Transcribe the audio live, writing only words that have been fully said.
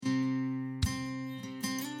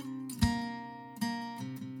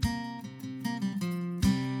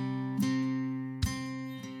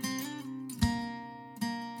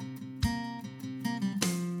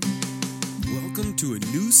to a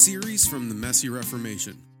new series from the Messy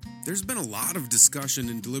Reformation. There's been a lot of discussion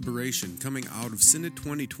and deliberation coming out of Synod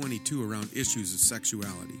 2022 around issues of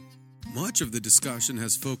sexuality. Much of the discussion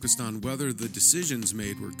has focused on whether the decisions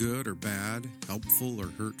made were good or bad, helpful or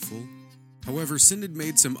hurtful. However, Synod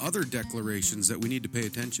made some other declarations that we need to pay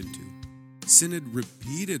attention to. Synod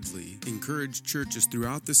repeatedly encouraged churches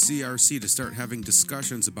throughout the CRC to start having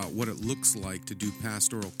discussions about what it looks like to do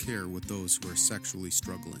pastoral care with those who are sexually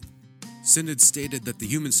struggling. Synod stated that the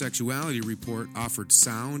Human Sexuality Report offered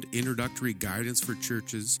sound, introductory guidance for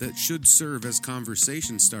churches that should serve as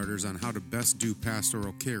conversation starters on how to best do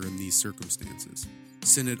pastoral care in these circumstances.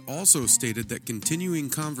 Synod also stated that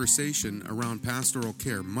continuing conversation around pastoral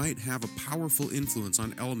care might have a powerful influence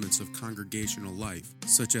on elements of congregational life,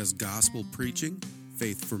 such as gospel preaching,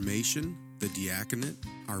 faith formation, the diaconate,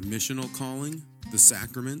 our missional calling, the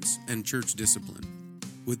sacraments, and church discipline.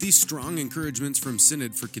 With these strong encouragements from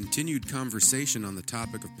Synod for continued conversation on the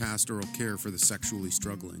topic of pastoral care for the sexually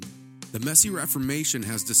struggling, the Messy Reformation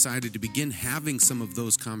has decided to begin having some of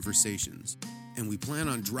those conversations, and we plan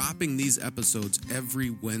on dropping these episodes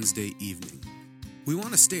every Wednesday evening. We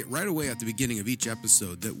want to state right away at the beginning of each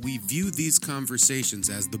episode that we view these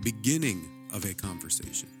conversations as the beginning of a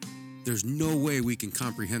conversation. There's no way we can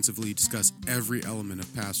comprehensively discuss every element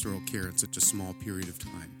of pastoral care in such a small period of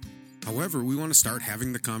time. However, we want to start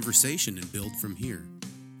having the conversation and build from here.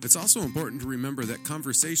 It's also important to remember that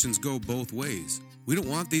conversations go both ways. We don't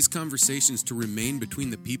want these conversations to remain between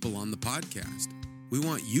the people on the podcast. We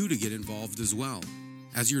want you to get involved as well.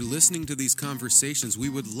 As you're listening to these conversations, we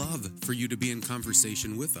would love for you to be in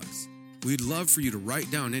conversation with us. We'd love for you to write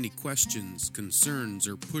down any questions, concerns,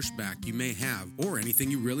 or pushback you may have, or anything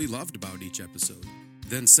you really loved about each episode.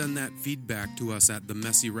 Then send that feedback to us at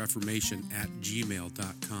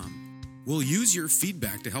themessyreformation@gmail.com. We'll use your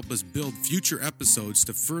feedback to help us build future episodes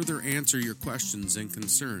to further answer your questions and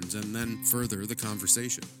concerns and then further the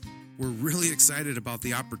conversation. We're really excited about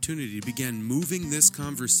the opportunity to begin moving this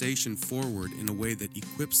conversation forward in a way that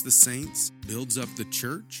equips the saints, builds up the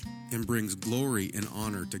church, and brings glory and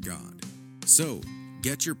honor to God. So,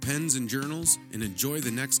 get your pens and journals and enjoy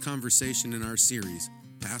the next conversation in our series,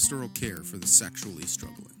 Pastoral Care for the Sexually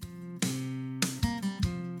Struggling.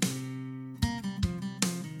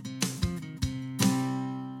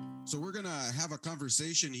 So we're going to have a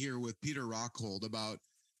conversation here with Peter Rockhold about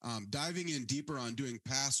diving in deeper on doing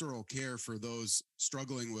pastoral care for those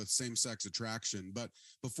struggling with same-sex attraction. But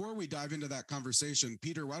before we dive into that conversation,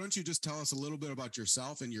 Peter, why don't you just tell us a little bit about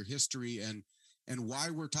yourself and your history and why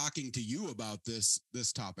we're talking to you about this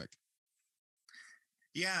topic?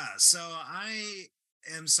 Yeah, so I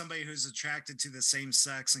am somebody who's attracted to the same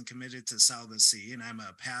sex and committed to celibacy, and I'm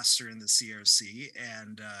a pastor in the CRC,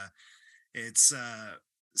 and it's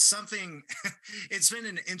something. It's been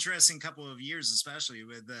an interesting couple of years, especially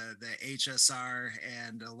with the HSR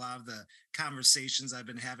and a lot of the conversations I've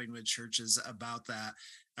been having with churches about that.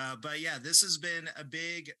 But yeah, this has been a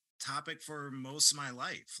big topic for most of my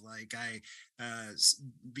life. Like I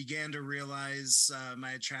began to realize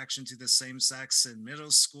my attraction to the same sex in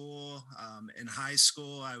middle school. In high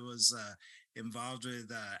school, I was involved with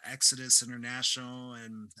Exodus International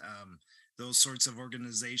and those sorts of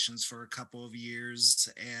organizations for a couple of years.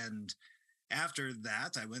 And after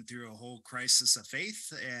that, I went through a whole crisis of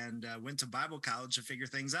faith and went to Bible college to figure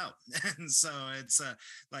things out. And so it's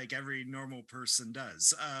like every normal person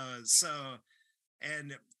does.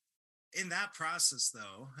 And in that process,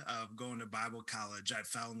 though, of going to Bible college, I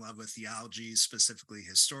fell in love with theology, specifically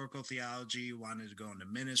historical theology, wanted to go into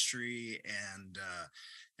ministry.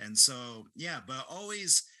 And so, yeah, but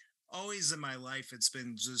always in my life, it's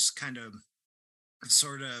been just kind of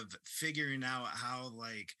sort of figuring out how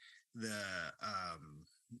like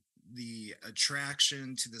the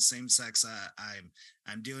attraction to the same sex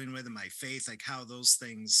I'm dealing with in my faith, like how those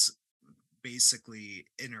things basically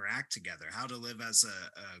interact together, how to live as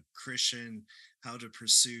a Christian, how to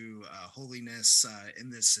pursue holiness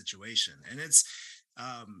in this situation. And it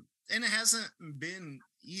hasn't been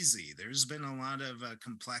easy. There's been a lot of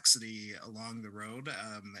complexity along the road.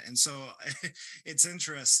 And so it's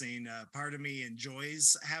interesting. Part of me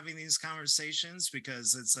enjoys having these conversations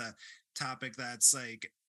because it's a topic that's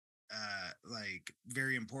like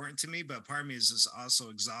very important to me, but part of me is just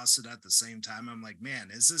also exhausted at the same time. I'm like,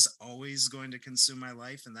 man, is this always going to consume my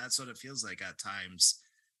life? And that's what it feels like at times,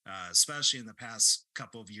 especially in the past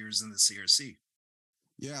couple of years in the CRC.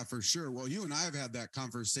 Yeah, for sure. Well, you and I have had that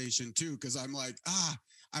conversation too, because I'm like, I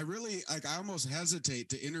almost hesitate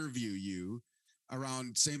to interview you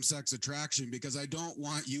around same-sex attraction because I don't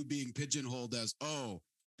want you being pigeonholed as, oh,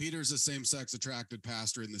 Peter's a same-sex attracted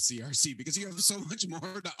pastor in the CRC because you have so much more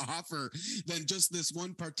to offer than just this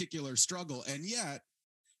one particular struggle. And yet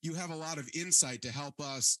you have a lot of insight to help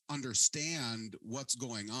us understand what's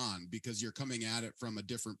going on because you're coming at it from a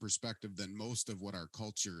different perspective than most of what our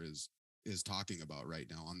culture is talking about right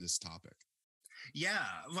now on this topic. Yeah,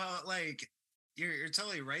 well, like you're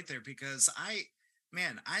totally right there because I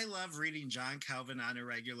love reading John Calvin on a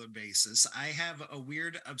regular basis. I have a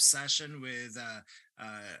weird obsession with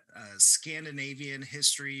Scandinavian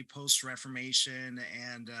history, post Reformation,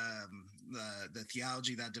 and the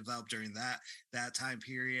theology that developed during that time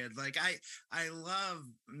period. Like I love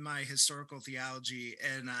my historical theology,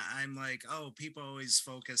 and I'm like, oh, people always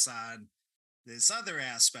focus on this other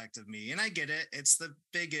aspect of me, and I get it, it's the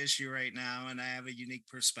big issue right now and I have a unique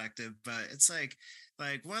perspective, but it's like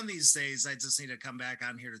one of these days I just need to come back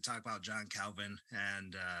on here to talk about John Calvin,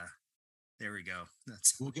 and there we go.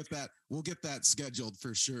 That's We'll get that scheduled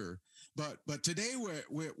for sure. But today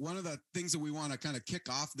we're one of the things that we want to kind of kick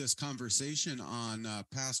off this conversation on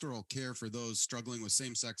pastoral care for those struggling with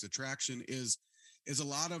same-sex attraction is a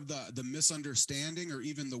lot of the misunderstanding, or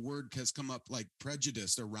even the word has come up, like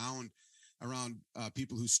prejudice around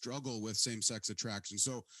people who struggle with same-sex attraction.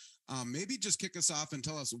 So maybe just kick us off and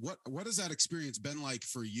tell us what has that experience been like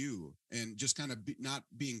for you, and just kind of not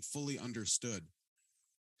being fully understood.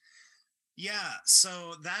 Yeah,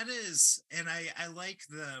 so that is, and I like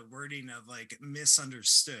the wording of like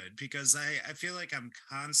misunderstood because I feel like I'm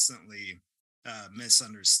constantly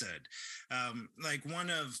misunderstood. Like one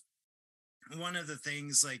of the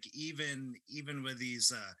things, like even with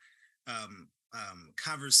these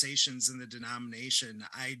conversations in the denomination,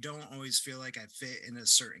 I don't always feel like I fit in a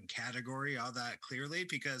certain category all that clearly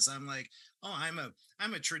because I'm like, oh,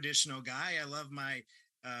 I'm a traditional guy. I love my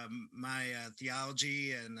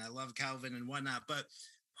theology and I love Calvin and whatnot. But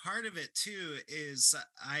part of it too is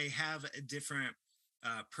I have a different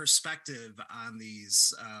perspective on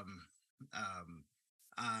these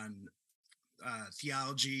on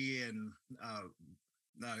theology and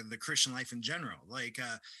the Christian life in general. Like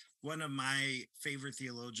one of my favorite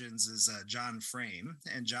theologians is John Frame,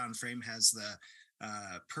 and John Frame has the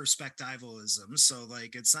perspectivalism. So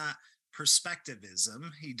like it's not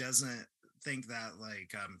perspectivism. He doesn't think that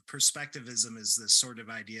like perspectivism is this sort of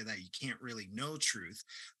idea that you can't really know truth,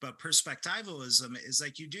 but perspectivalism is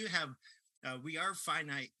like you do have we are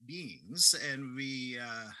finite beings and we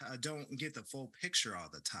don't get the full picture all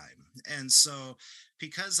the time. And so,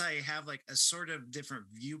 because I have like a sort of different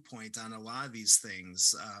viewpoint on a lot of these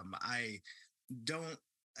things, I don't,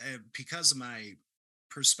 because of my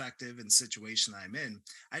perspective and situation I'm in,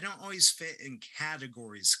 I don't always fit in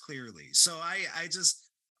categories clearly. So I just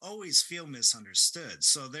always feel misunderstood.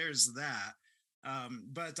 So there's that.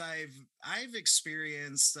 But I've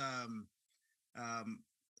experienced um,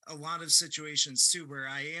 a lot of situations too where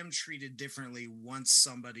I am treated differently once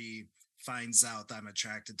somebody finds out I'm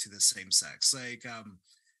attracted to the same sex. Like um,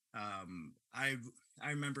 I I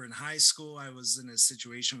remember in high school I was in a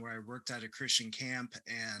situation where I worked at a Christian camp,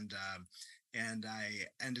 and I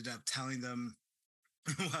ended up telling them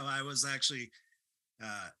while I was actually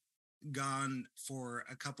uh, gone for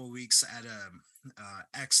a couple weeks at a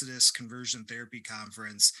Exodus conversion therapy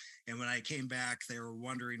conference, and when I came back they were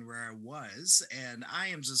wondering where I was, and I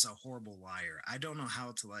am just a horrible liar. I don't know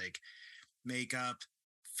how to like make up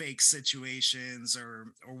fake situations or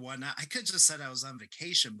whatnot. I could just said I was on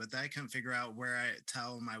vacation, but I couldn't figure out where I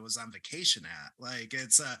tell them I was on vacation at. Like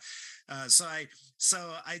it's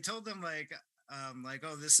so I told them like,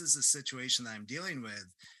 oh, this is a situation that I'm dealing with.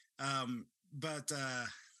 But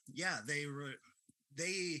yeah, they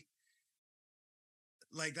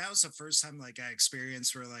like that was the first time like I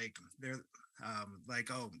experienced where like they're like,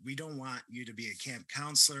 oh, we don't want you to be a camp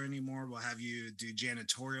counselor anymore. We'll have you do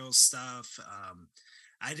janitorial stuff.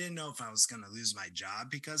 I didn't know if I was gonna lose my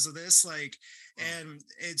job because of this. Like, Oh,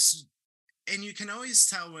 and you can always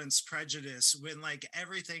tell when it's prejudice when like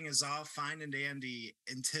everything is all fine and dandy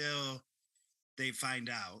until they find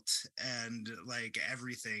out, and like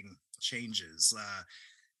everything changes.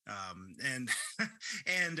 And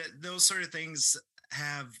and those sort of things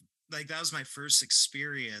have, like that was my first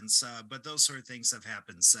experience, but those sort of things have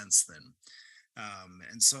happened since then.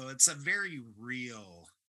 And so it's a real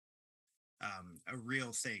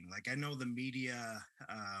thing. Like I know the media,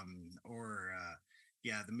 or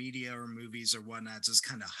yeah, the media or movies or whatnot just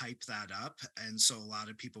kind of hype that up, and so a lot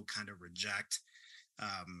of people kind of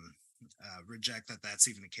um, reject that that's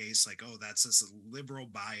even the case. Like, oh, that's just a liberal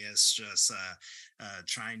bias, just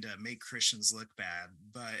trying to make Christians look bad.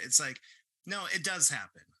 But it's like, no, it does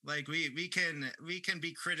happen. Like we can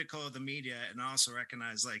be critical of the media and also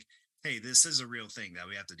recognize like hey, this is a real thing that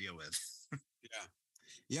we have to deal with. Yeah.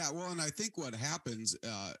 Yeah. Well, and I think what happens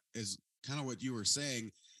is kind of what you were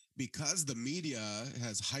saying, because the media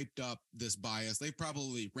has hyped up this bias, they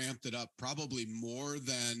probably ramped it up probably more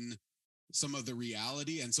than some of the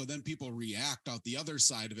reality. And so then people react out the other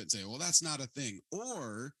side of it and say, well, that's not a thing.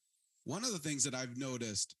 Or one of the things that I've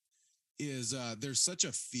noticed is there's such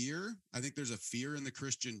a fear. I think there's a fear in the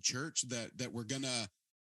Christian church that we're gonna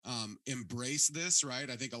embrace this, right?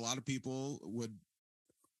 I think a lot of people would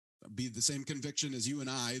be the same conviction as you and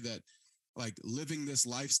I that like living this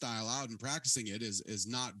lifestyle out and practicing it is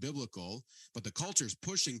not biblical, but the culture is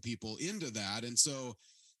pushing people into that, and so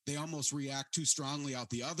they almost react too strongly out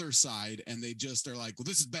the other side, and they just are like, well,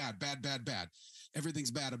 this is bad, bad, bad, bad.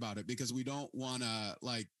 Everything's bad about it because we don't want to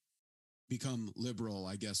like become liberal,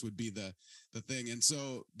 I guess would be the thing. And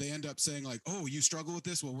so they end up saying like, oh, you struggle with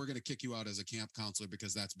this, well, we're going to kick you out as a camp counselor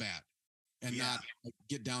because that's bad, and Yeah. not like,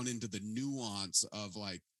 get down into the nuance of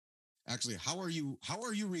like, actually, how are you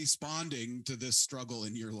responding to this struggle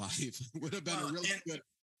in your life? Would have been a Well, really good.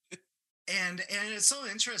 and it's so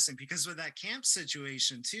interesting because with that camp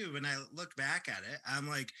situation too, when I look back at it, I'm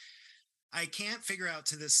like, I can't figure out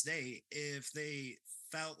to this day if they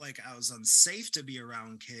felt like I was unsafe to be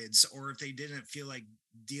around kids or if they didn't feel like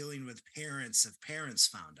dealing with parents if parents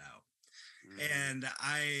found out. Mm. And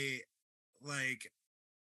I like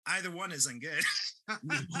either one isn't good.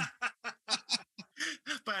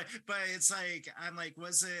 But it's like I'm like,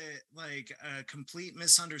 was it like a complete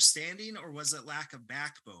misunderstanding or was it lack of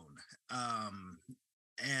backbone? Um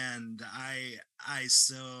and I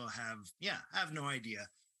still have, yeah, I have no idea.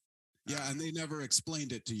 Yeah, and they never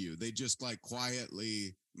explained it to you. They just like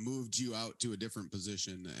quietly moved you out to a different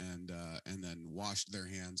position and then washed their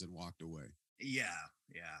hands and walked away. Yeah,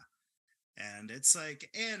 yeah. And it's like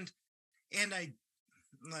and I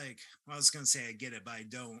like, well, I was gonna say I get it, but I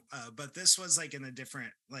don't. But this was like in a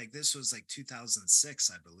different, like this was like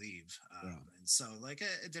 2006, I believe. Yeah. And so like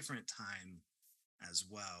a different time as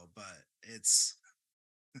well. But it's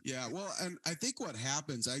Yeah, well, and I think what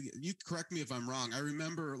happens, you correct me if I'm wrong. I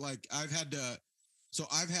remember like I've had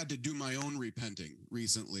to do my own repenting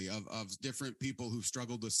recently of different people who've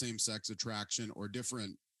struggled with same-sex attraction or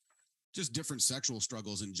different sexual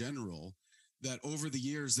struggles in general, that over the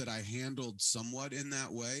years that I handled somewhat in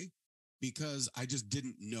that way because I just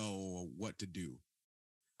didn't know what to do.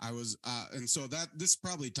 I was and so that this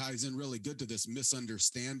probably ties in really good to this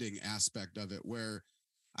misunderstanding aspect of it, where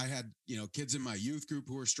I had, kids in my youth group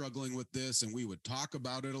who were struggling with this, and we would talk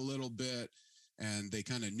about it a little bit, and they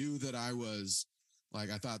kind of knew that I was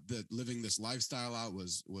like, I thought that living this lifestyle out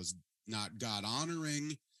was not God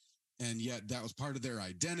honoring, and yet that was part of their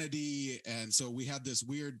identity. And so we had this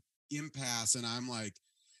weird impasse, and I'm like,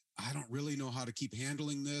 I don't really know how to keep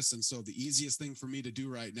handling this. And so the easiest thing for me to do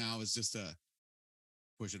right now is just to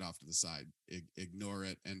push it off to the side, ignore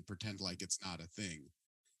it, and pretend like it's not a thing.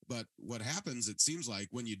 But what happens, it seems like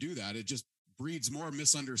when you do that, it just breeds more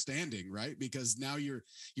misunderstanding, right? Because now you're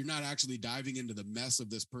not actually diving into the mess of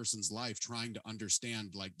this person's life, trying to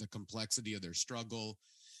understand like the complexity of their struggle.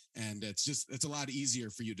 And it's a lot easier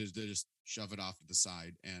for you to just shove it off to the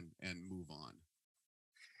side and move on.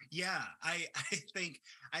 yeah, I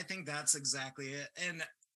think that's exactly it. And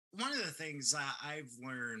one of the things that I've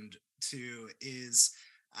learned too is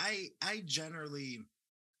I generally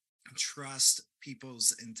trust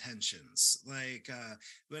people's intentions. Like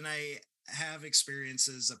when I have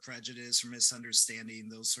experiences of prejudice or misunderstanding,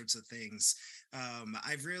 those sorts of things,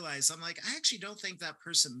 I've realized I'm like, I actually don't think that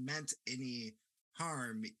person meant any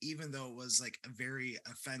harm, even though it was like a very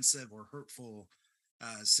offensive or hurtful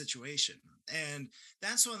situation. And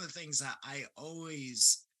that's one of the things that I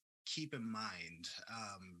always keep in mind,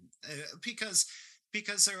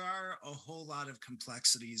 because there are a whole lot of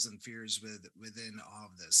complexities and fears within all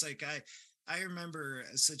of this. Like I remember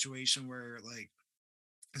a situation where like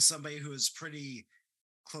somebody who was pretty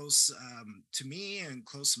close to me and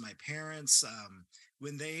close to my parents,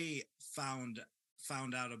 when they found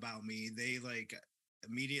out about me, they like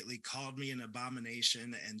immediately called me an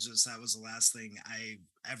abomination, and just that was the last thing I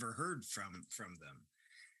ever heard from them.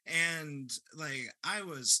 And like I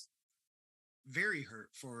was very hurt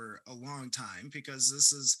for a long time because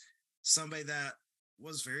this is somebody that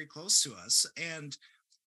was very close to us. And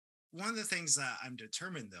one of the things that I'm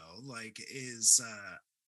determined though, like, is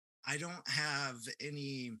I don't have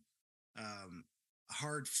any um,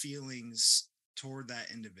 hard feelings toward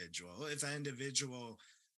that individual. If that individual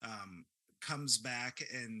um, comes back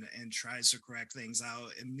and tries to correct things, I'll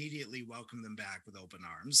immediately welcome them back with open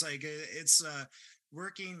arms. Like it's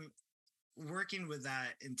working with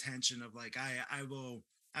that intention of like I will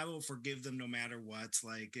I will forgive them no matter what.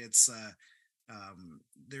 Like it's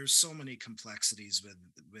there's so many complexities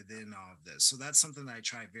within all of this. So that's something that I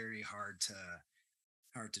try very hard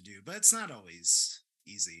to do, but it's not always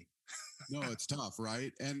easy. No, it's tough,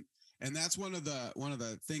 right? And that's one of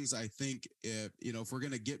the things I think, if if we're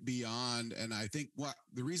going to get beyond, and I think what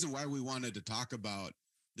the reason why we wanted to talk about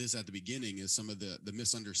this at the beginning is some of the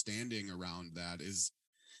misunderstanding around that is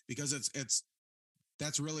because it's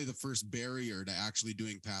that's really the first barrier to actually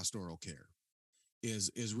doing pastoral care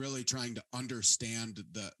is really trying to understand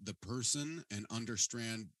the person and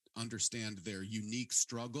understand their unique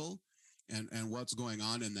struggle and what's going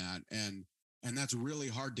on in that, and that's really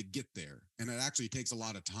hard to get there, and it actually takes a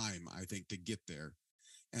lot of time, I think, to get there.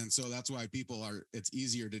 And so that's why people are it's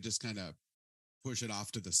easier to just kind of push it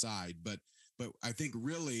off to the side. But I think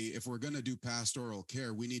really, if we're going to do pastoral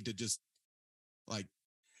care, we need to like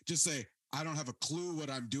just say, I don't have a clue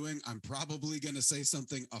what I'm doing. I'm probably going to say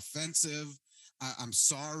something offensive. I'm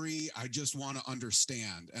sorry. I just want to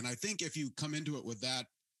understand. And I think if you come into it with that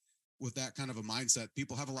kind of a mindset,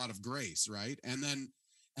 people have a lot of grace, right? And then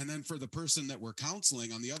for the person that we're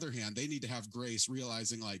counseling, on the other hand, they need to have grace,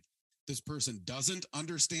 realizing like this person doesn't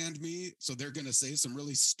understand me, so they're going to say some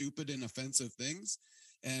really stupid and offensive things,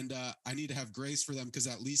 and I need to have grace for them because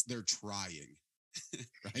at least they're trying,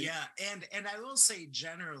 right? Yeah, and I will say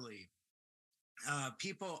generally,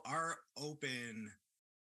 people are open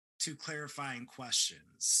to clarifying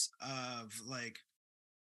questions of like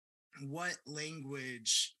what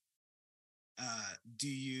language do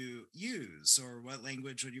you use, or what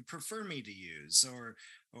language would you prefer me to use, or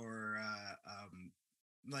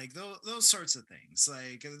like those sorts of things.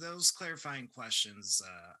 Like those clarifying questions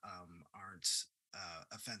aren't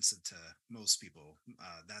offensive to most people.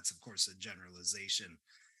 That's of course a generalization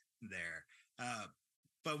there. Uh,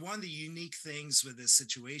 but one of the unique things with this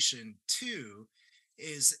situation too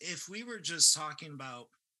is if we were just talking about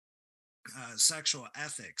sexual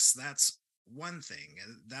ethics, that's one thing.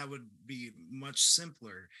 That would be much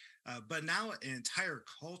simpler. But now an entire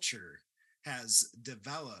culture has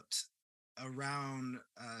developed around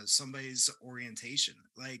somebody's orientation.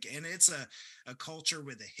 Like, and it's a culture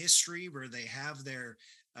with a history where they have their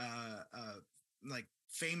like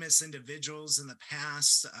famous individuals in the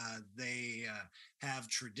past. They have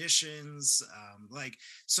traditions. Like,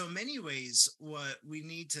 so many ways, what we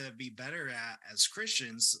need to be better at as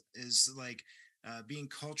Christians is like being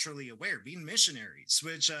culturally aware, being missionaries,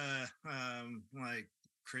 which like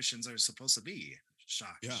Christians are supposed to be.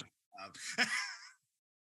 Yeah, Shock. Um,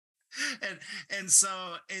 and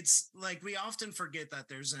so it's like we often forget that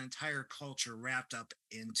there's an entire culture wrapped up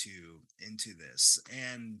into this,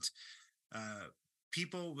 and uh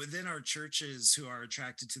people within our churches who are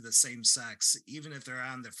attracted to the same sex, even if they're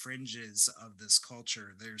on the fringes of this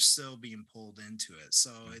culture, they're still being pulled into it.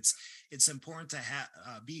 So yeah, it's important to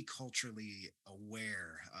be culturally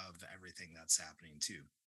aware of everything that's happening too.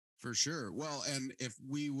 for sure. Well, and if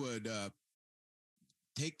we would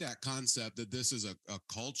take that concept that this is a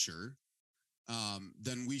culture,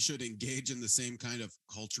 then we should engage in the same kind of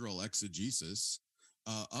cultural exegesis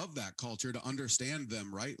of that culture to understand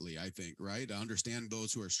them rightly, I think, right? To understand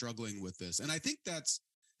those who are struggling with this. And I think that's,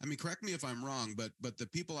 I mean, correct me if I'm wrong, but the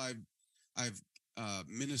people I've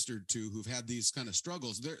ministered to who've had these kind of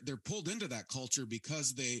struggles, they're pulled into that culture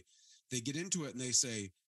because they get into it and they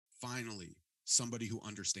say, finally, somebody who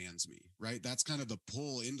understands me, right? That's kind of the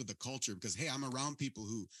pull into the culture because, hey, I'm around people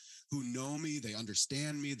who know me, they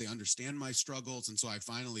understand my struggles, and so I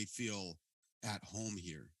finally feel at home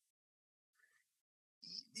here.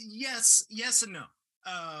 Yes and no.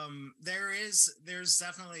 There's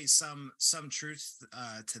definitely some truth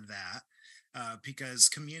to that, because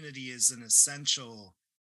community is an essential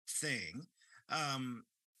thing. um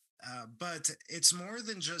but it's more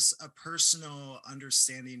than just a personal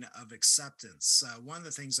understanding of acceptance. One of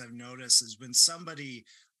the things I've noticed is when somebody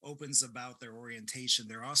opens about their orientation,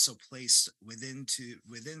 they're also placed within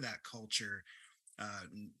that culture,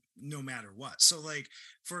 no matter what. So like,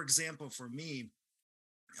 for example, for me,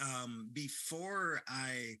 before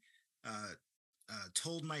I uh,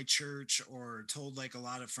 told my church or told like a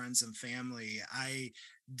lot of friends and family, I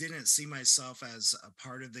didn't see myself as a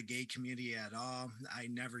part of the gay community at all. I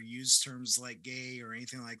never used terms like gay or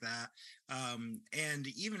anything like that. And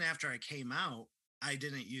even after I came out, I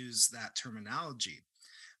didn't use that terminology.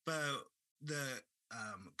 But the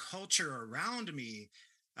culture around me,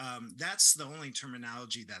 that's the only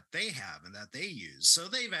terminology that they have and that they use. So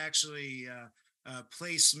they've actually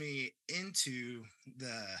place me into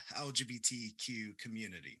the LGBTQ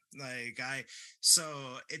community.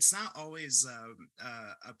 So it's not always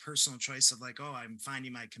a personal choice of like, oh, I'm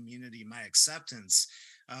finding my community, my acceptance.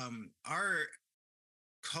 Our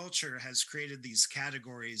culture has created these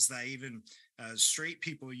categories that even straight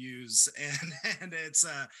people use, and it's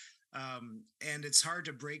hard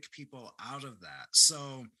to break people out of that.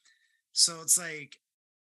 So it's like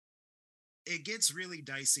it gets really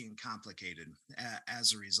dicey and complicated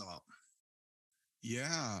as a result.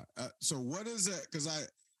 Yeah. So what is it? Because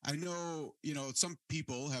I know, some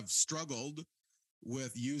people have struggled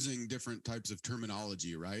with using different types of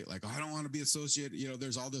terminology, right? Like, oh, I don't want to be associated.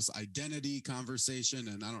 There's all this identity conversation,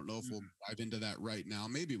 and I don't know if we'll Mhm. dive into that right now.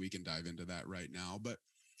 Maybe we can dive into that right now. But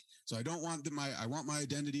so I don't want I want my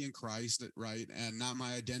identity in Christ, right? And not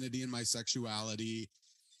my identity in my sexuality.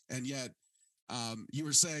 And yet, you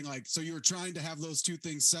were saying like, so you were trying to have those two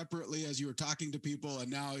things separately as you were talking to people,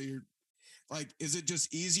 and now you're like, is it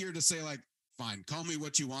just easier to say like, fine, call me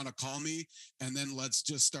what you want to call me, and then let's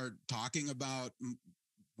just start talking about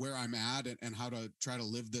where I'm at, and how to try to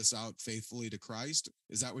live this out faithfully to Christ?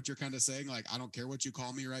 Is that what you're kind of saying? Like, I don't care what you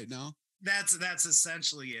call me right now. That's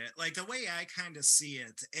essentially it. Like the way I kind of see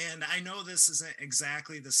it, and I know this isn't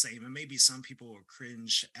exactly the same, and maybe some people will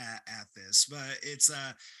cringe at this, but it's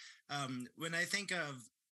when I think of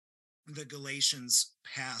the Galatians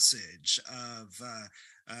passage of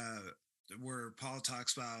where Paul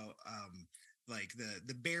talks about like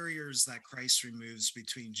the barriers that Christ removes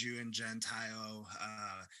between Jew and Gentile,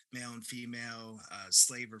 male and female,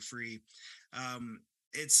 slave or free.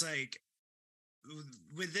 It's like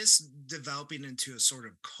with this developing into a sort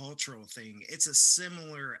of cultural thing, it's a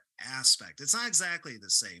similar aspect. It's not exactly the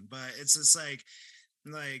same, but it's just like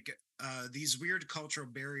these weird cultural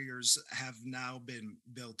barriers have now been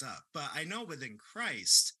built up. But I know within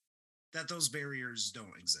Christ that those barriers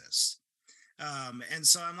don't exist. And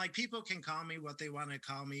so I'm like, people can call me what they want to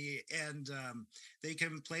call me, and they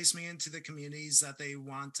can place me into the communities that they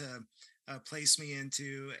want to place me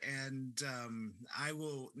into. And I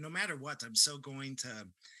will, no matter what, I'm still going to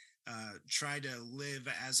try to live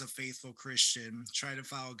as a faithful Christian, try to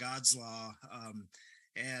follow God's law.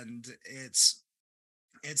 And it's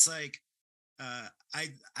like,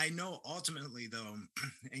 I know ultimately though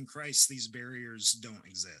in Christ these barriers don't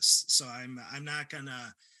exist. So I'm not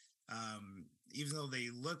gonna even though they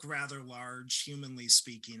look rather large humanly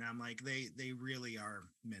speaking, I'm like they really are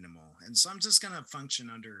minimal. And so I'm just gonna function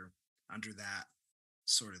under that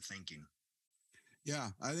sort of thinking. Yeah,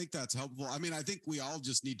 I think that's helpful. I mean, I think we all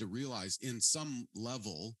just need to realize in some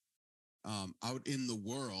level, out in the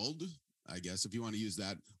world, I guess, if you want to use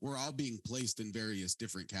that, we're all being placed in various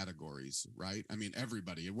different categories, right? I mean,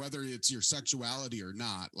 everybody, whether it's your sexuality or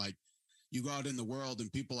not, like you go out in the world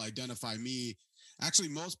and people identify me. Actually,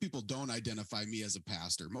 most people don't identify me as a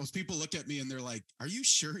pastor. Most people look at me and they're like, "Are you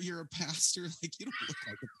sure you're a pastor? Like, you don't look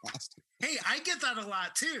like a pastor." Hey, I get that a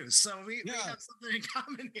lot too. So we Yeah, have something in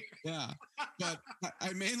common here. yeah. But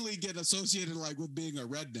I mainly get associated like with being a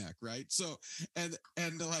redneck, right? So, and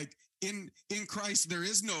like in Christ there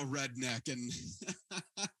is no redneck, and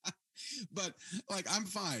but like I'm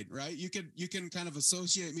fine, right? You can kind of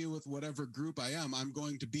associate me with whatever group I am. I'm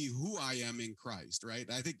going to be who I am in Christ, right?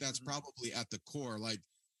 I think that's Mhm. probably at the core. Like,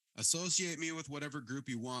 associate me with whatever group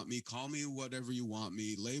you want me, call me whatever you want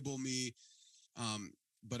me, label me. Um,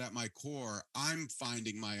 but at my core, I'm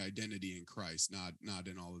finding my identity in Christ, not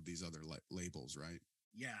in all of these other labels, right?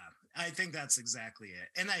 Yeah, I think that's exactly it.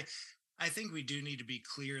 And I think we do need to be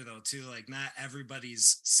clear though too, like not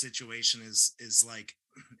everybody's situation is like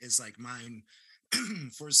mine.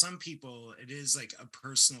 For some people it is like a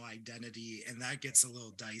personal identity, and that gets a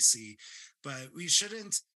little dicey, but we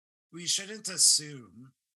shouldn't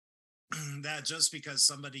assume that just because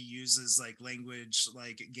somebody uses like language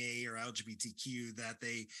like gay or LGBTQ that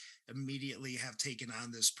they immediately have taken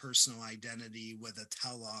on this personal identity with a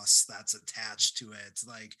telos that's attached to it.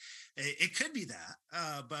 Like it could be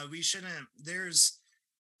that, but we shouldn't.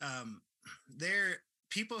 Um, there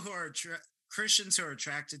people who are Christians who are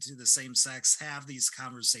attracted to the same sex have these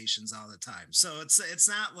conversations all the time. So it's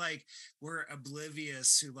not like we're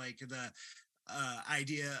oblivious to like the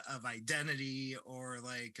idea of identity, or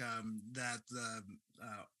like that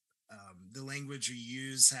the language we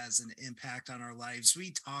use has an impact on our lives.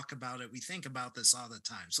 We talk about it, we think about this all the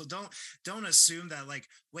time. So don't assume that like,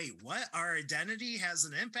 wait, what, our identity has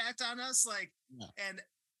an impact on us, like. Yeah. And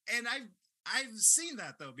and i've i've seen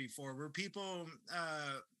that though before, where people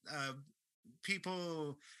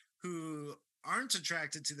who aren't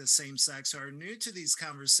attracted to the same sex are new to these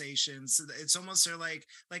conversations. It's almost they're like,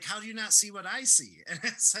 how do you not see what I see? And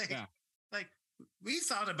it's Yeah. like, we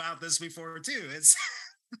thought about this before too. It's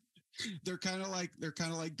they're kind of like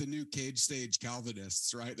the new cage stage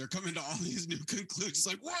Calvinists, right? They're coming to all these new conclusions,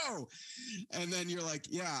 like whoa, and then you're like,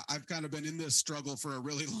 yeah, I've kind of been in this struggle for a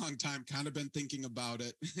really long time, kind of been thinking about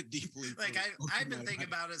it deeply. like I've been thinking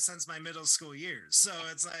about it since my middle school years. So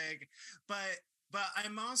it's like, but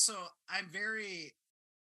I'm very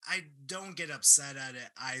I don't get upset at it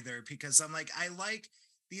either because I'm like, I like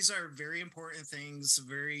these are very important things,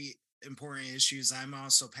 very important issues I'm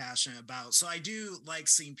also passionate about. So I do like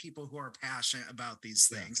seeing people who are passionate about these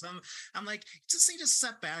Yeah. things. I'm like, just need to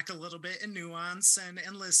step back a little bit and nuance and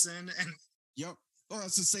listen. And Yep. Well,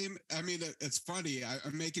 it's the same. I mean, it's funny.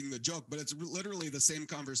 I'm making the joke, but it's literally the same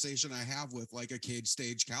conversation I have with like a cage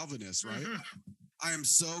stage Calvinist, right? Mhm. I am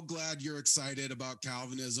so glad you're excited about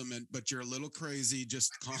Calvinism, but you're a little crazy.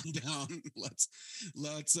 Just calm down. Let's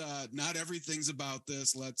not everything's about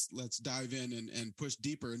this. Let's dive in and push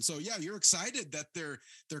deeper. And so yeah, you're excited that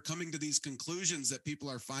they're coming to these conclusions, that people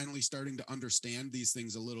are finally starting to understand these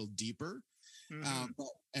things a little deeper. Mhm.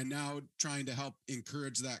 And now trying to help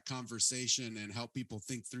encourage that conversation and help people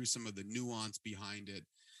think through some of the nuance behind it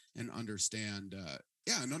and understand.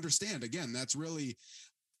 Yeah, and understand again. That's really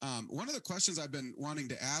one of the questions I've been wanting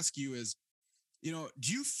to ask you is, do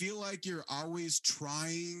you feel like you're always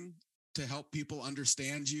trying to help people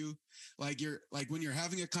understand you? Like when you're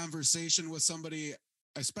having a conversation with somebody,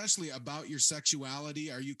 especially about your sexuality,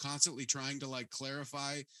 are you constantly trying to like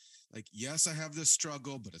clarify, like, yes, I have this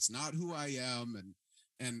struggle, but it's not who I am?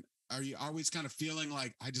 And are you always kind of feeling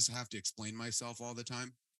like I just have to explain myself all the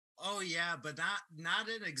time? Oh yeah, but not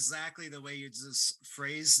in exactly the way you just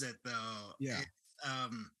phrased it though. Yeah. It,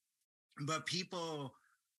 um, but people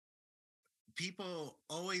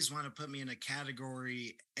always want to put me in a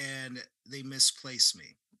category and they misplace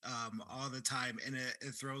me all the time, and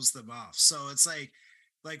it throws them off. So it's like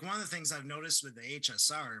one of the things I've noticed with the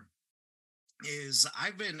HSR is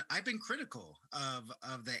I've been critical of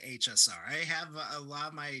the HSR. I have a lot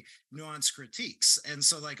of my nuanced critiques, and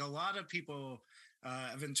so like a lot of people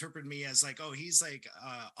have interpreted me as like, oh, he's like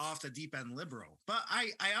off the deep end liberal. But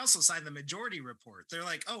I also signed the majority report. They're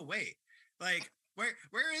like, oh wait, like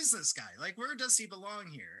where is this guy? Like where does he belong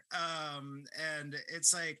here? And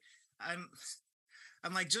it's like I'm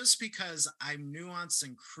I'm like, just because I'm nuanced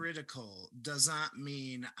and critical does not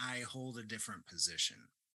mean I hold a different position.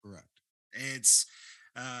 Correct. It's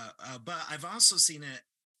but I've also seen it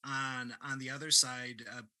on the other side,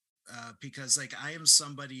 because like I am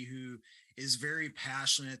somebody who is very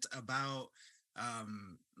passionate about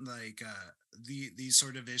these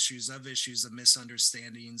sort of issues of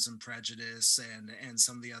misunderstandings and prejudice and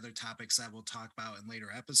some of the other topics that we'll talk about in later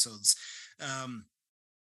episodes. um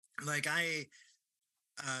like I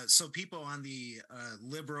so people on the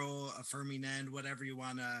liberal affirming end, whatever you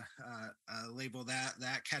want to label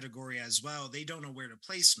that category as well, they don't know where to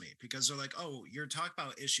place me because they're like, oh, you're talking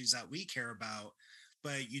about issues that we care about,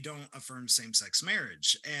 but you don't affirm same-sex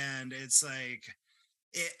marriage. And it's like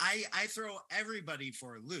I throw everybody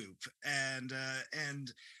for a loop, and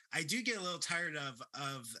I do get a little tired of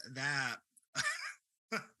that.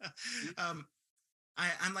 um,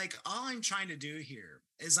 I'm like, all I'm trying to do here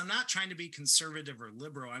is I'm not trying to be conservative or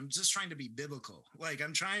liberal. I'm just trying to be biblical. Like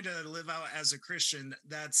I'm trying to live out as a Christian.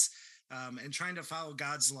 That's and trying to follow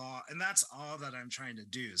God's law, and that's all that I'm trying to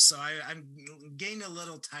do. So I'm getting a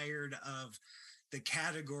little tired of the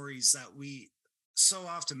categories that we so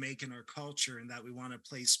often make in our culture and that we want to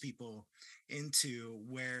place people into,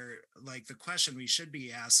 where like the question we should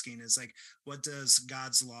be asking is like, what does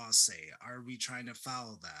God's law say? Are we trying to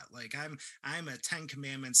follow that? Like I'm a 10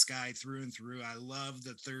 commandments guy through and through. I love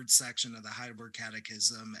the third section of the Heidelberg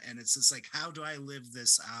Catechism, and it's just like, how do I live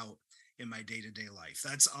this out in my day-to-day life?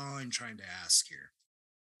 That's all I'm trying to ask here.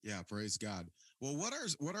 Yeah, praise God. Well,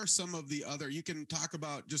 what are some of the other? You can talk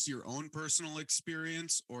about just your own personal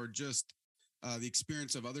experience or just the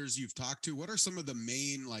experience of others you've talked to. What are some of the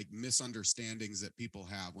main like misunderstandings that people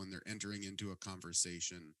have when they're entering into a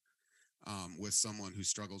conversation with someone who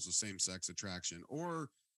struggles with same-sex attraction? Or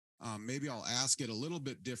maybe I'll ask it a little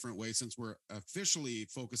bit different way since we're officially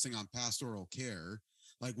focusing on pastoral care.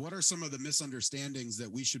 Like, what are some of the misunderstandings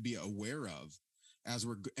that we should be aware of as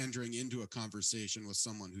we're entering into a conversation with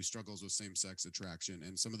someone who struggles with same-sex attraction,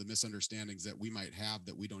 and some of the misunderstandings that we might have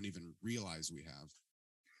that we don't even realize we have?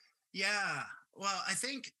 Yeah. Well, I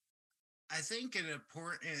think an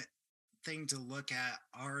important thing to look at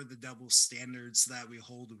are the double standards that we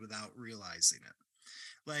hold without realizing it.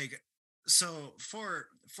 Like, so for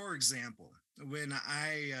example, when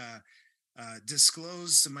I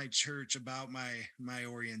disclosed to my church about my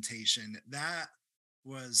orientation, that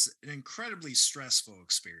was an incredibly stressful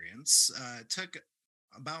experience. It took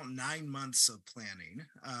about 9 months of planning.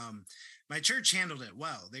 My church handled it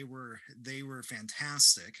well. They were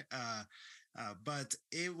fantastic, but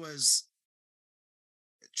it was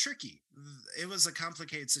tricky. It was a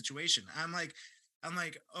complicated situation. I'm like,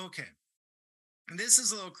 okay, this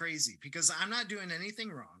is a little crazy because I'm not doing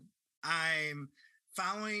anything wrong. I'm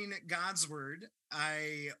following God's word.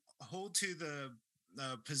 I hold to the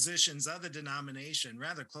positions of the denomination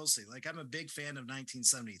rather closely. Like I'm a big fan of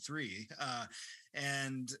 1973,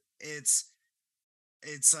 and it's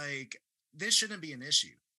like this shouldn't be an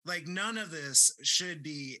issue. Like none of this should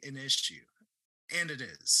be an issue, and it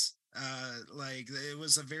is. Like it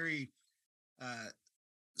was a very uh,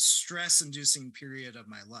 stress inducing period of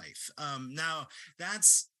my life. Now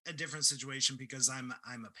that's a different situation because I'm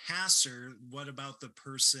a pastor. What about the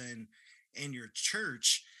person in your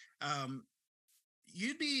church? Um,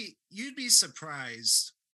 you'd be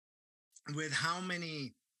surprised with how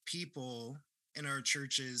many people in our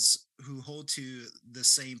churches who hold to the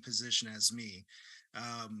same position as me,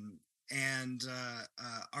 um, and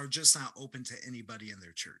are just not open to anybody in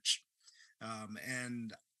their church.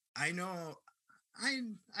 And I know I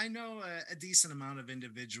I know a decent amount of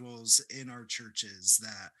individuals in our churches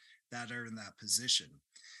that are in that position,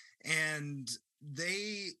 and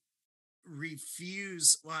they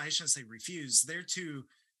refuse. Well, I shouldn't say refuse. They're too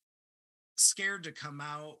scared to come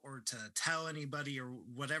out or to tell anybody or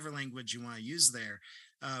whatever language you want to use there,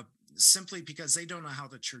 uh, simply because they don't know how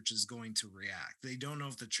the church is going to react. They don't know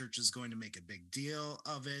if the church is going to make a big deal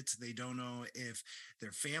of it. They don't know if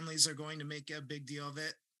their families are going to make a big deal of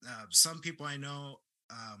it. Some people I know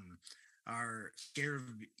are scared of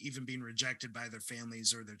even being rejected by their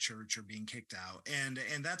families or their church or being kicked out, and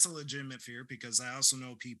that's a legitimate fear because I also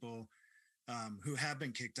know people who have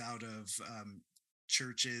been kicked out of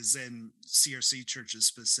churches and CRC churches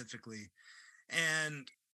specifically.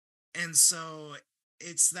 And so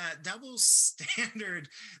it's that double standard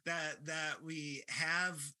that we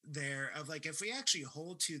have there of like if we actually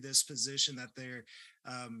hold to this position that they're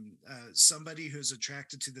somebody who's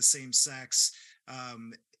attracted to the same sex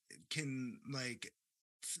um, can like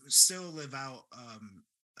still live out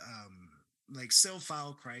like still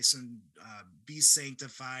follow Christ and be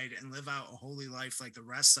sanctified and live out a holy life like the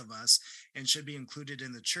rest of us and should be included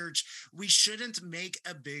in the church, we shouldn't make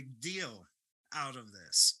a big deal out of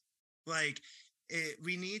this. Like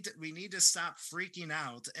we need to stop freaking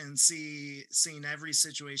out and seeing every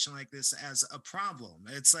situation like this as a problem.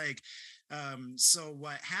 It's like so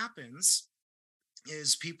what happens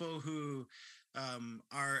is people who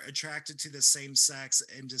are attracted to the same sex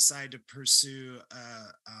and decide to pursue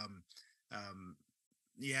um,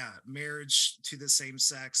 yeah, marriage to the same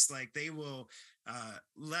sex, like they will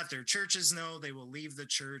let their churches know, they will leave the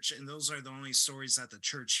church, and those are the only stories that the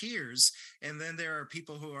church hears. And then there are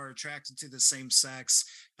people who are attracted to the same sex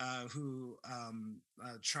who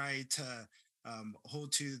try to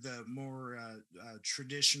hold to the more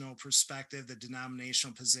traditional perspective, the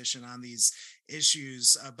denominational position on these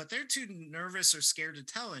issues, but they're too nervous or scared to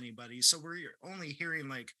tell anybody. So we're only hearing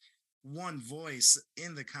like one voice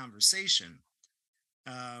in the conversation,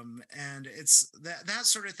 and it's that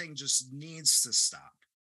sort of thing just needs to stop.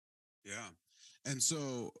 Yeah. And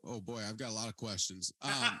so, oh boy, I've got a lot of questions.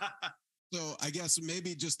 So I guess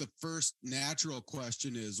maybe just the first natural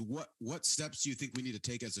question is what steps do you think we need to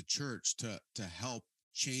take as a church to help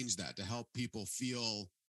change that, to help people feel,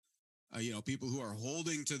 people who are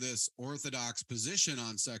holding to this orthodox position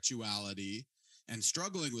on sexuality and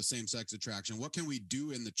struggling with same-sex attraction? What can we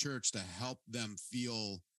do in the church to help them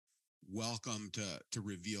feel welcome to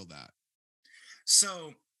reveal that?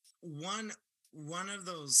 So one of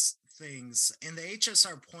those things, and the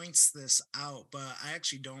HSR points this out, but I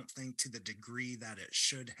actually don't think to the degree that it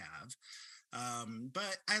should have.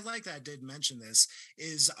 But I like that I did mention this,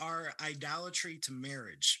 is our idolatry to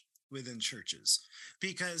marriage within churches.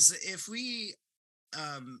 Because if we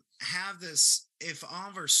have this, if all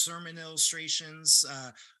of our sermon illustrations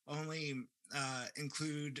only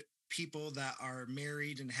include people that are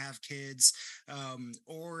married and have kids,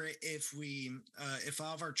 or if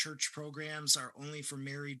all of our church programs are only for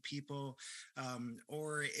married people,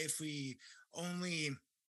 or if we only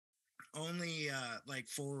like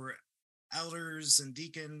for elders and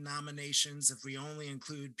deacon nominations, if we only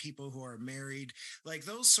include people who are married, like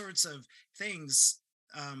those sorts of things,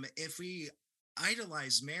 if we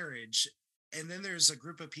idolize marriage, and then there's a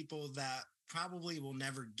group of people that probably will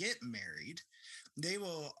never get married, they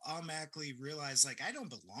will automatically realize like I don't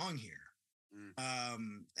belong here.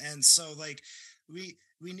 Mm. And so like we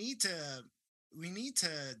need to we need to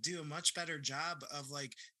do a much better job of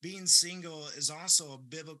like being single is also a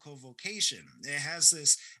biblical vocation. It has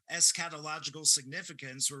this eschatological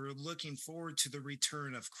significance. We're looking forward to the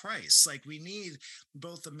return of Christ. Like we need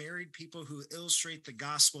both the married people who illustrate the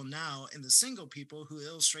gospel now and the single people who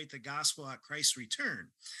illustrate the gospel at Christ's return.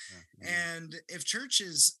 Yeah, amen. And if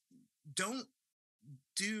churches don't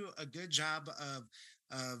do a good job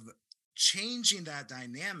of changing that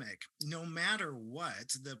dynamic, no matter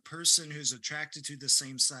what, the person who's attracted to the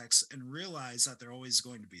same sex and realize that they're always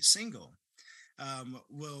going to be single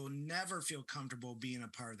will never feel comfortable being a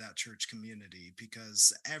part of that church community,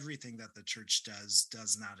 because everything that the church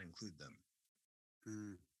does not include them.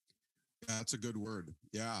 Mm. Yeah, that's a good word.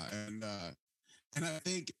 Yeah, and I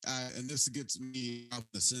think, and this gets me out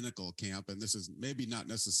the cynical camp, and this is maybe not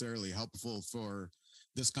necessarily helpful for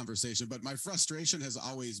this conversation, but my frustration has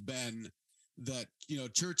always been that,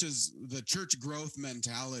 the church growth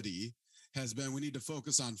mentality has been, we need to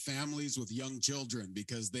focus on families with young children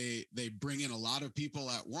because they bring in a lot of people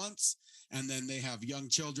at once, and then they have young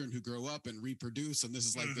children who grow up and reproduce, and this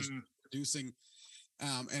is like this producing.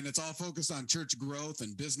 And it's all focused on church growth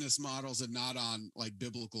and business models and not on like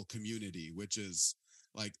biblical community, which is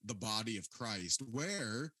like the body of Christ,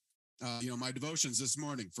 where, my devotions this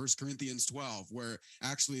morning, 1 Corinthians 12, where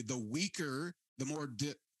actually the weaker, the more,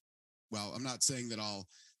 well, I'm not saying that all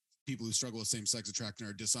people who struggle with same-sex attraction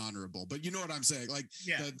are dishonorable, but you know what I'm saying? Like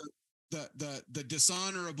Yeah. the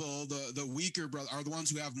dishonorable, the weaker brother are the ones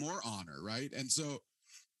who have more honor, right? And so,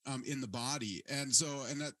 in the body. And so,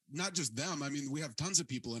 and that, not just them. I mean, we have tons of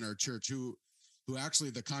people in our church who actually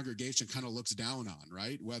the congregation kind of looks down on,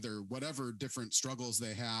 right? Whatever different struggles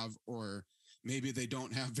they have, or maybe they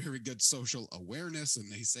don't have very good social awareness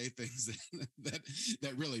and they say things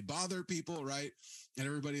that really bother people, right? And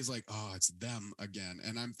everybody's like, oh, it's them again.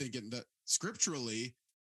 And I'm thinking that scripturally,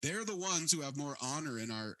 they're the ones who have more honor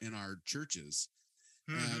in our churches.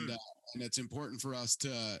 And it's important for us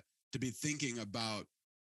to be thinking about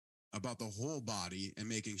the whole body and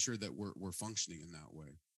making sure that we're functioning in that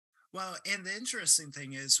way. Well, and the interesting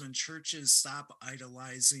thing is when churches stop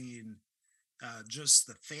idolizing just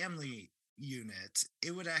the family unit,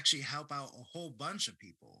 it would actually help out a whole bunch of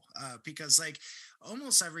people, because like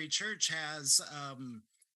almost every church has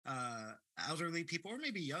elderly people or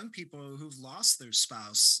maybe young people who've lost their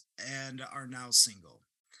spouse and are now single.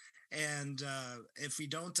 And if we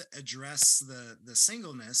don't address the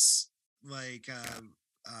singleness, like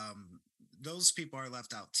those people are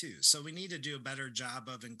left out too. So we need to do a better job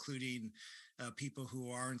of including people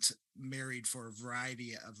who aren't married for a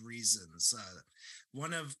variety of reasons.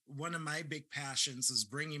 One of my big passions is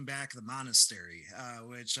bringing back the monastery,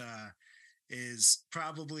 which is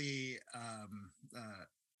probably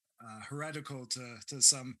heretical to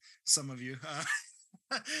some of you,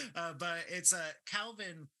 but it's a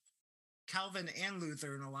Calvin and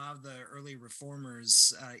Luther and a lot of the early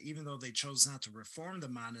reformers, even though they chose not to reform the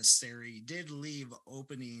monastery, did leave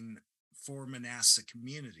opening for monastic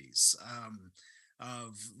communities,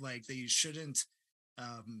 of like they shouldn't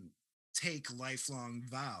take lifelong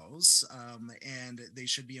vows, and they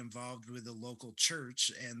should be involved with the local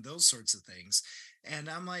church and those sorts of things. And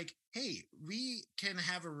I'm like, hey, we can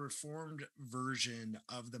have a reformed version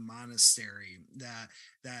of the monastery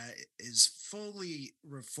that is fully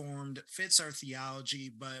reformed, fits our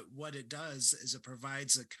theology, but what it does is it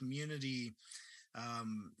provides a community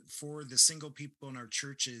for the single people in our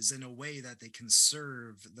churches in a way that they can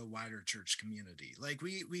serve the wider church community. Like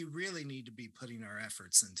we really need to be putting our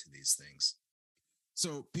efforts into these things.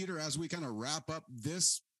 So, Peter, as we kind of wrap up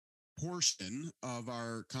this portion of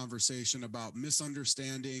our conversation about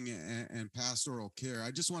misunderstanding and pastoral care,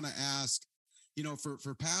 I just want to ask,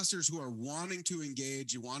 for pastors who are wanting to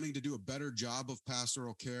engage, wanting to do a better job of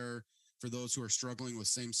pastoral care for those who are struggling with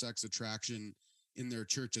same-sex attraction in their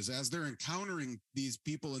churches, as they're encountering these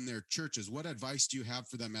people in their churches, what advice do you have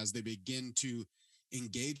for them as they begin to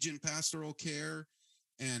engage in pastoral care,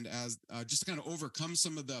 and as just to kind of overcome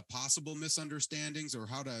some of the possible misunderstandings, or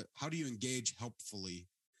how do you engage helpfully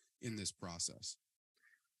in this process?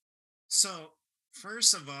 So,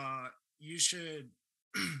 first of all, you should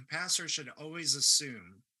pastors should always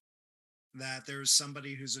assume that there's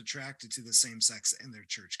somebody who's attracted to the same sex in their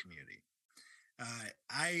church community.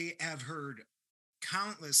 I have heard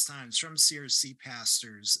countless times from CRC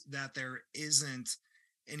pastors that there isn't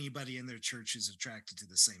anybody in their church who's attracted to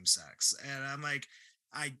the same sex, and I'm like,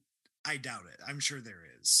 I I doubt it. I'm sure there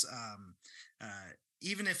is.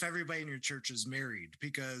 Even if everybody in your church is married,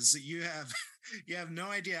 because you have you have no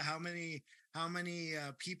idea how many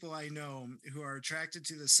people I know who are attracted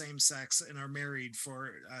to the same sex and are married for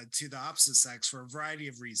to the opposite sex for a variety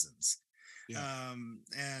of reasons. Yeah.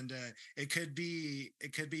 And it could be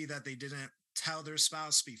that they didn't tell their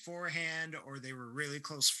spouse beforehand, or they were really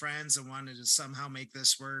close friends and wanted to somehow make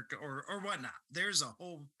this work, or whatnot. There's a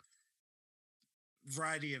whole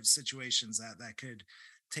variety of situations that could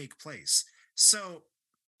take place. So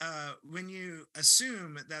when you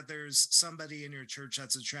assume that there's somebody in your church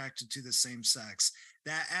that's attracted to the same sex,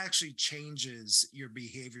 that actually changes your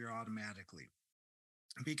behavior automatically,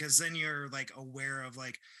 because then you're like aware of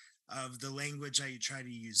like of the language that you try to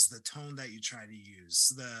use, the tone that you try to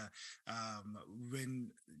use, the when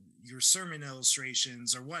your sermon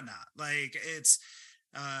illustrations or whatnot. Like it's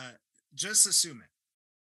uh just assume it.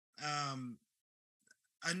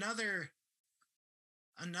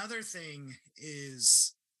 Another thing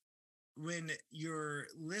is when you're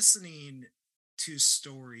listening to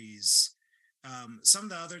stories, some of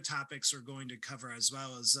the other topics we're going to cover as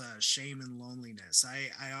well as shame and loneliness.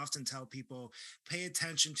 I often tell people, pay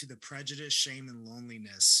attention to the prejudice, shame, and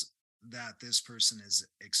loneliness that this person is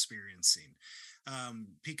experiencing.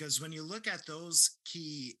 Because when you look at those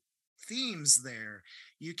key themes there,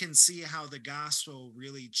 you can see how the gospel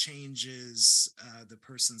really changes the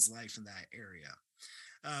person's life in that area.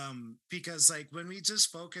 Because like when we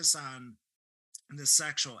just focus on the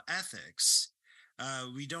sexual ethics,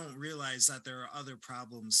 we don't realize that there are other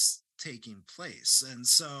problems taking place. And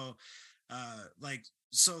so, like,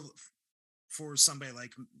 so for somebody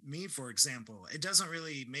like me, for example, it doesn't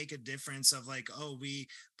really make a difference of like, oh, we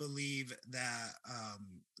believe that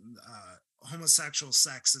homosexual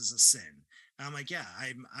sex is a sin. And I'm like, yeah,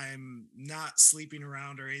 I'm not sleeping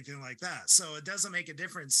around or anything like that. So it doesn't make a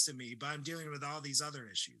difference to me, but I'm dealing with all these other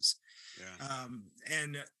issues. Yeah.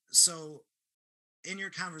 And so in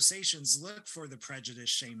your conversations, look for the prejudice,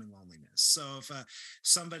 shame, and loneliness. So if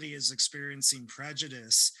somebody is experiencing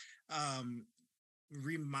prejudice, um,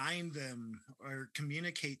 remind them or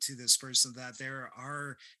communicate to this person that there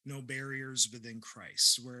are no barriers within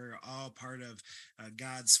Christ. We're all part of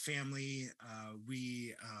God's family.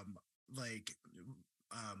 We like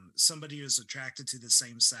somebody who is attracted to the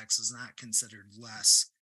same sex is not considered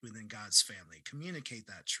less within God's family. Communicate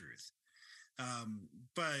that truth. um,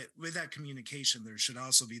 but with that communication, there should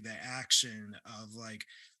also be the action of like,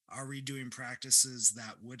 are we doing practices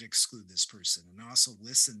that would exclude this person, and also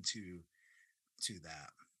listen to that.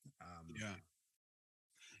 um, Yeah.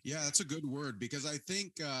 Yeah, that's a good word because I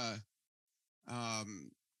think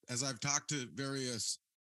um, as I've talked to various,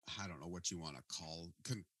 I don't know what you want to call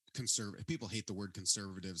conservative people hate the word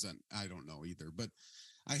conservatives, and I don't know either, but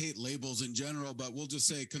I hate labels in general, but we'll just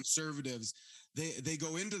say conservatives. They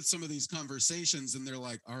go into some of these conversations and they're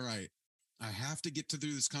like, all right, I have to get to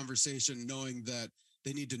through this conversation knowing that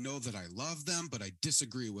they need to know that I love them, but I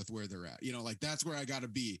disagree with where they're at. You know, like that's where I got to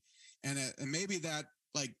be. And maybe that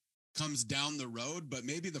like comes down the road, but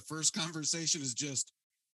maybe the first conversation is just,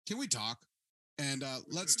 can we talk? And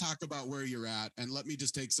let's mhm. talk about where you're at, and let me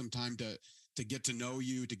just take some time to get to know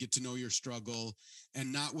you, to get to know your struggle,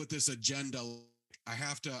 and not with this agenda. I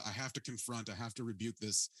have to confront, I have to rebuke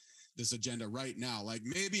this agenda right now. Like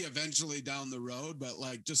maybe eventually down the road, but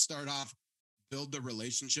like just start off, build the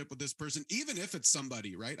relationship with this person, even if it's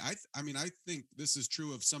somebody, right? I mean, I think this is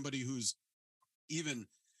true of somebody who's even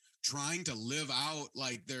trying to live out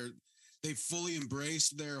like they've fully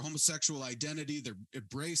embraced their homosexual identity, they're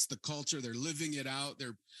embraced the culture, they're living it out,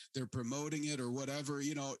 they're promoting it or whatever.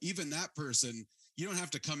 You know, even that person, you don't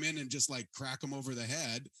have to come in and just like crack them over the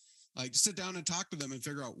head. Like sit down and talk to them and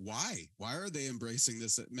figure out why are they embracing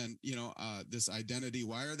this this identity,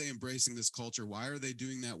 why are they embracing this culture, why are they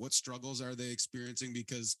doing that, what struggles are they experiencing?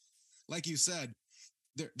 Because like you said,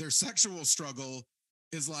 their sexual struggle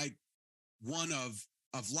is like one of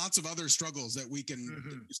lots of other struggles that we can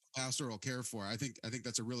Mhm. use pastoral care for. I think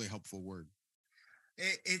that's a really helpful word.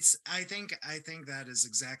 It's I think that is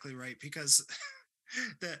exactly right, because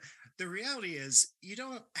the the reality is you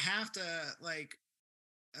don't have to like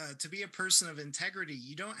to be a person of integrity,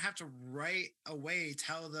 you don't have to right away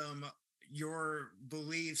tell them your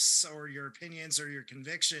beliefs or your opinions or your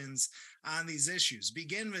convictions on these issues.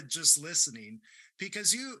 Begin with just listening,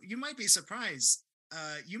 because you might be surprised.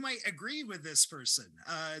 You might agree with this person.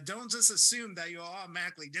 Don't just assume that you'll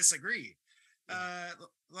automatically disagree. Yeah. Uh,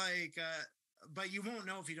 like, but you won't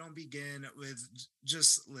know if you don't begin with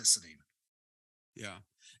just listening. Yeah.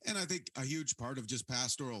 And I think a huge part of just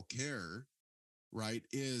pastoral care, right,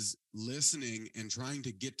 is listening and trying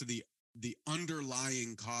to get to the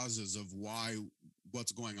underlying causes of why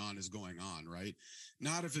what's going on is going on, right?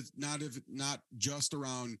 Not just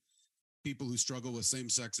around people who struggle with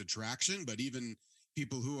same-sex attraction, but even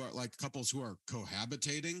people who are like couples who are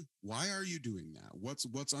cohabitating. Why are you doing that?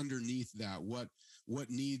 What's underneath that? What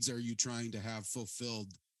needs are you trying to have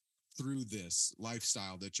fulfilled through this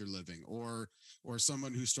lifestyle that you're living? Or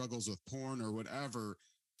someone who struggles with porn or whatever.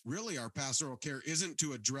 Really, our pastoral care isn't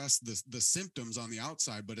to address the symptoms on the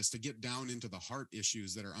outside, but it's to get down into the heart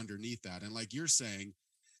issues that are underneath that. And like you're saying,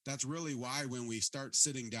 that's really why when we start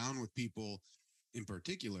sitting down with people in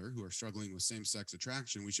particular who are struggling with same-sex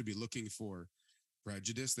attraction, we should be looking for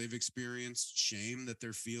prejudice they've experienced, shame that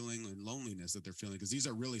they're feeling, and loneliness that they're feeling, because these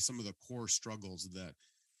are really some of the core struggles that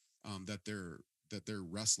they're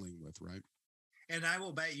wrestling with, right? And I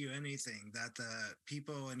will bet you anything that the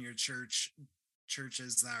people in your churches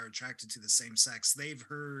that are attracted to the same sex, they've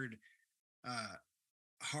heard uh,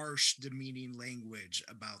 harsh, demeaning language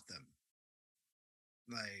about them.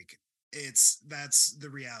 Like that's the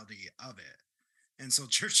reality of it. And so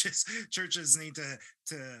churches need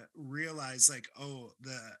to realize, like, oh,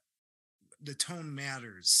 the tone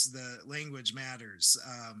matters, the language matters.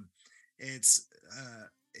 It's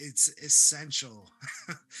it's essential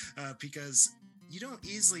because you don't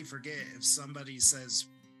easily forget if somebody says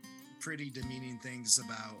pretty demeaning things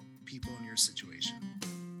about people in your situation.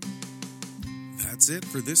 That's it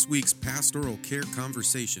for this week's Pastoral Care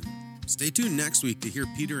Conversation. Stay tuned next week to hear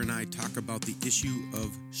Peter and I talk about the issue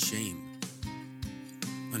of shame.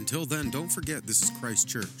 Until then, don't forget this is Christ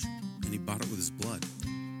Church, and he bought it with his blood.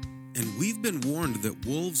 And we've been warned that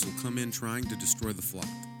wolves will come in trying to destroy the flock.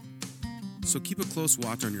 So keep a close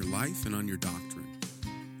watch on your life and on your doctrine.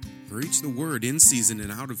 Preach the word in season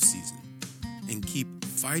and out of season, and keep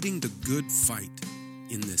fighting the good fight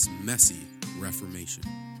in this messy Reformation.